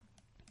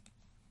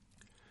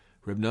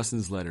Reb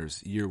Noson's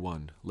Letters, Year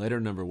 1, Letter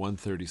number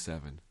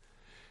 137.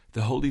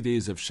 The holy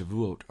days of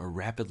Shavuot are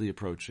rapidly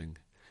approaching.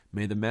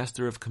 May the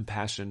Master of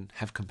Compassion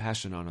have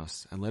compassion on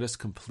us, and let us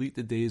complete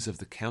the days of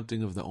the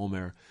counting of the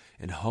Omer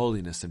in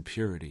holiness and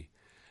purity,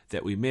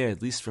 that we may,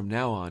 at least from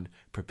now on,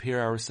 prepare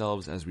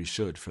ourselves as we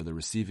should for the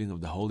receiving of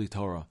the Holy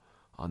Torah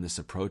on this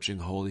approaching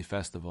holy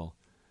festival.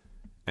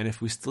 And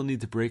if we still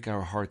need to break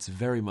our hearts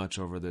very much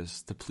over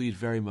this, to plead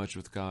very much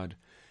with God,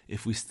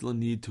 if we still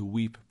need to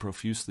weep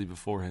profusely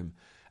before Him,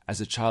 as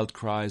a child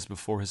cries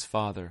before his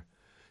father,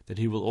 that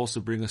He will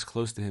also bring us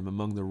close to Him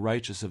among the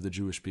righteous of the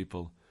Jewish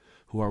people,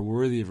 who are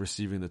worthy of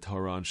receiving the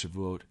Torah on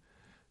Shavuot,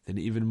 then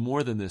even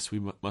more than this, we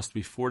must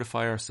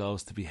fortify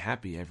ourselves to be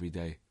happy every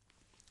day,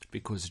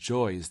 because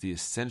joy is the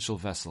essential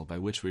vessel by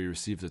which we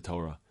receive the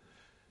Torah.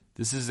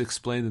 This is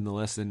explained in the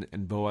lesson,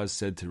 and Boaz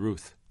said to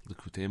Ruth,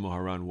 Likutei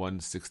Moharan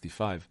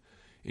 165,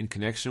 in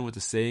connection with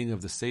the saying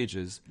of the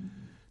sages,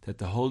 that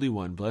the Holy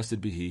One,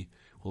 blessed be He,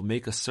 will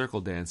make a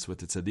circle dance with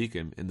the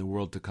tzaddikim in the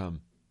world to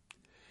come.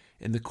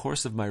 In the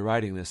course of my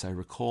writing this, I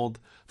recalled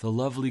the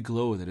lovely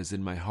glow that is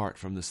in my heart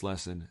from this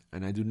lesson,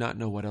 and I do not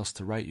know what else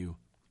to write you.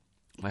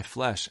 My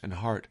flesh and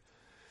heart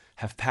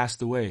have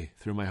passed away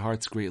through my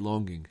heart's great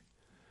longing.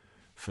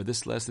 For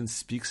this lesson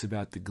speaks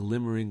about the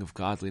glimmering of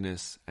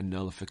godliness and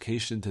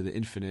nullification to the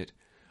infinite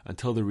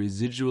until the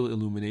residual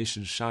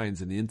illumination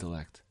shines in the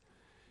intellect.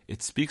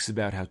 It speaks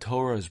about how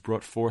Torah is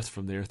brought forth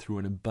from there through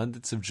an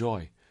abundance of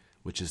joy,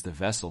 which is the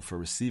vessel for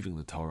receiving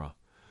the Torah.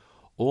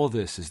 All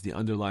this is the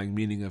underlying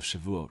meaning of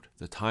Shavuot,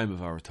 the time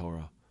of our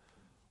Torah.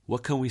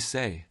 What can we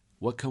say?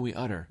 What can we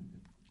utter?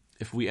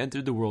 If we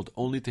entered the world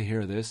only to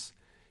hear this,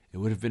 it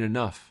would have been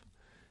enough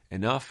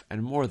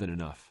and more than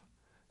enough.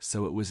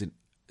 So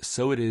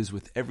it is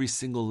with every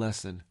single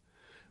lesson.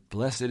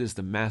 Blessed is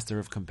the Master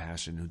of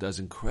Compassion, who does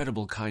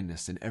incredible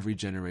kindness in every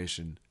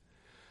generation.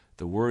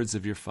 The words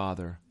of your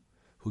Father,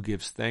 who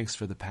gives thanks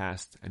for the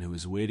past and who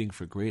is waiting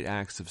for great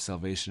acts of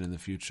salvation in the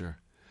future.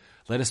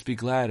 Let us be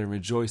glad and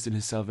rejoice in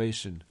His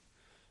salvation.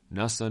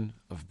 Noson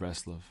of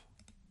Breslov.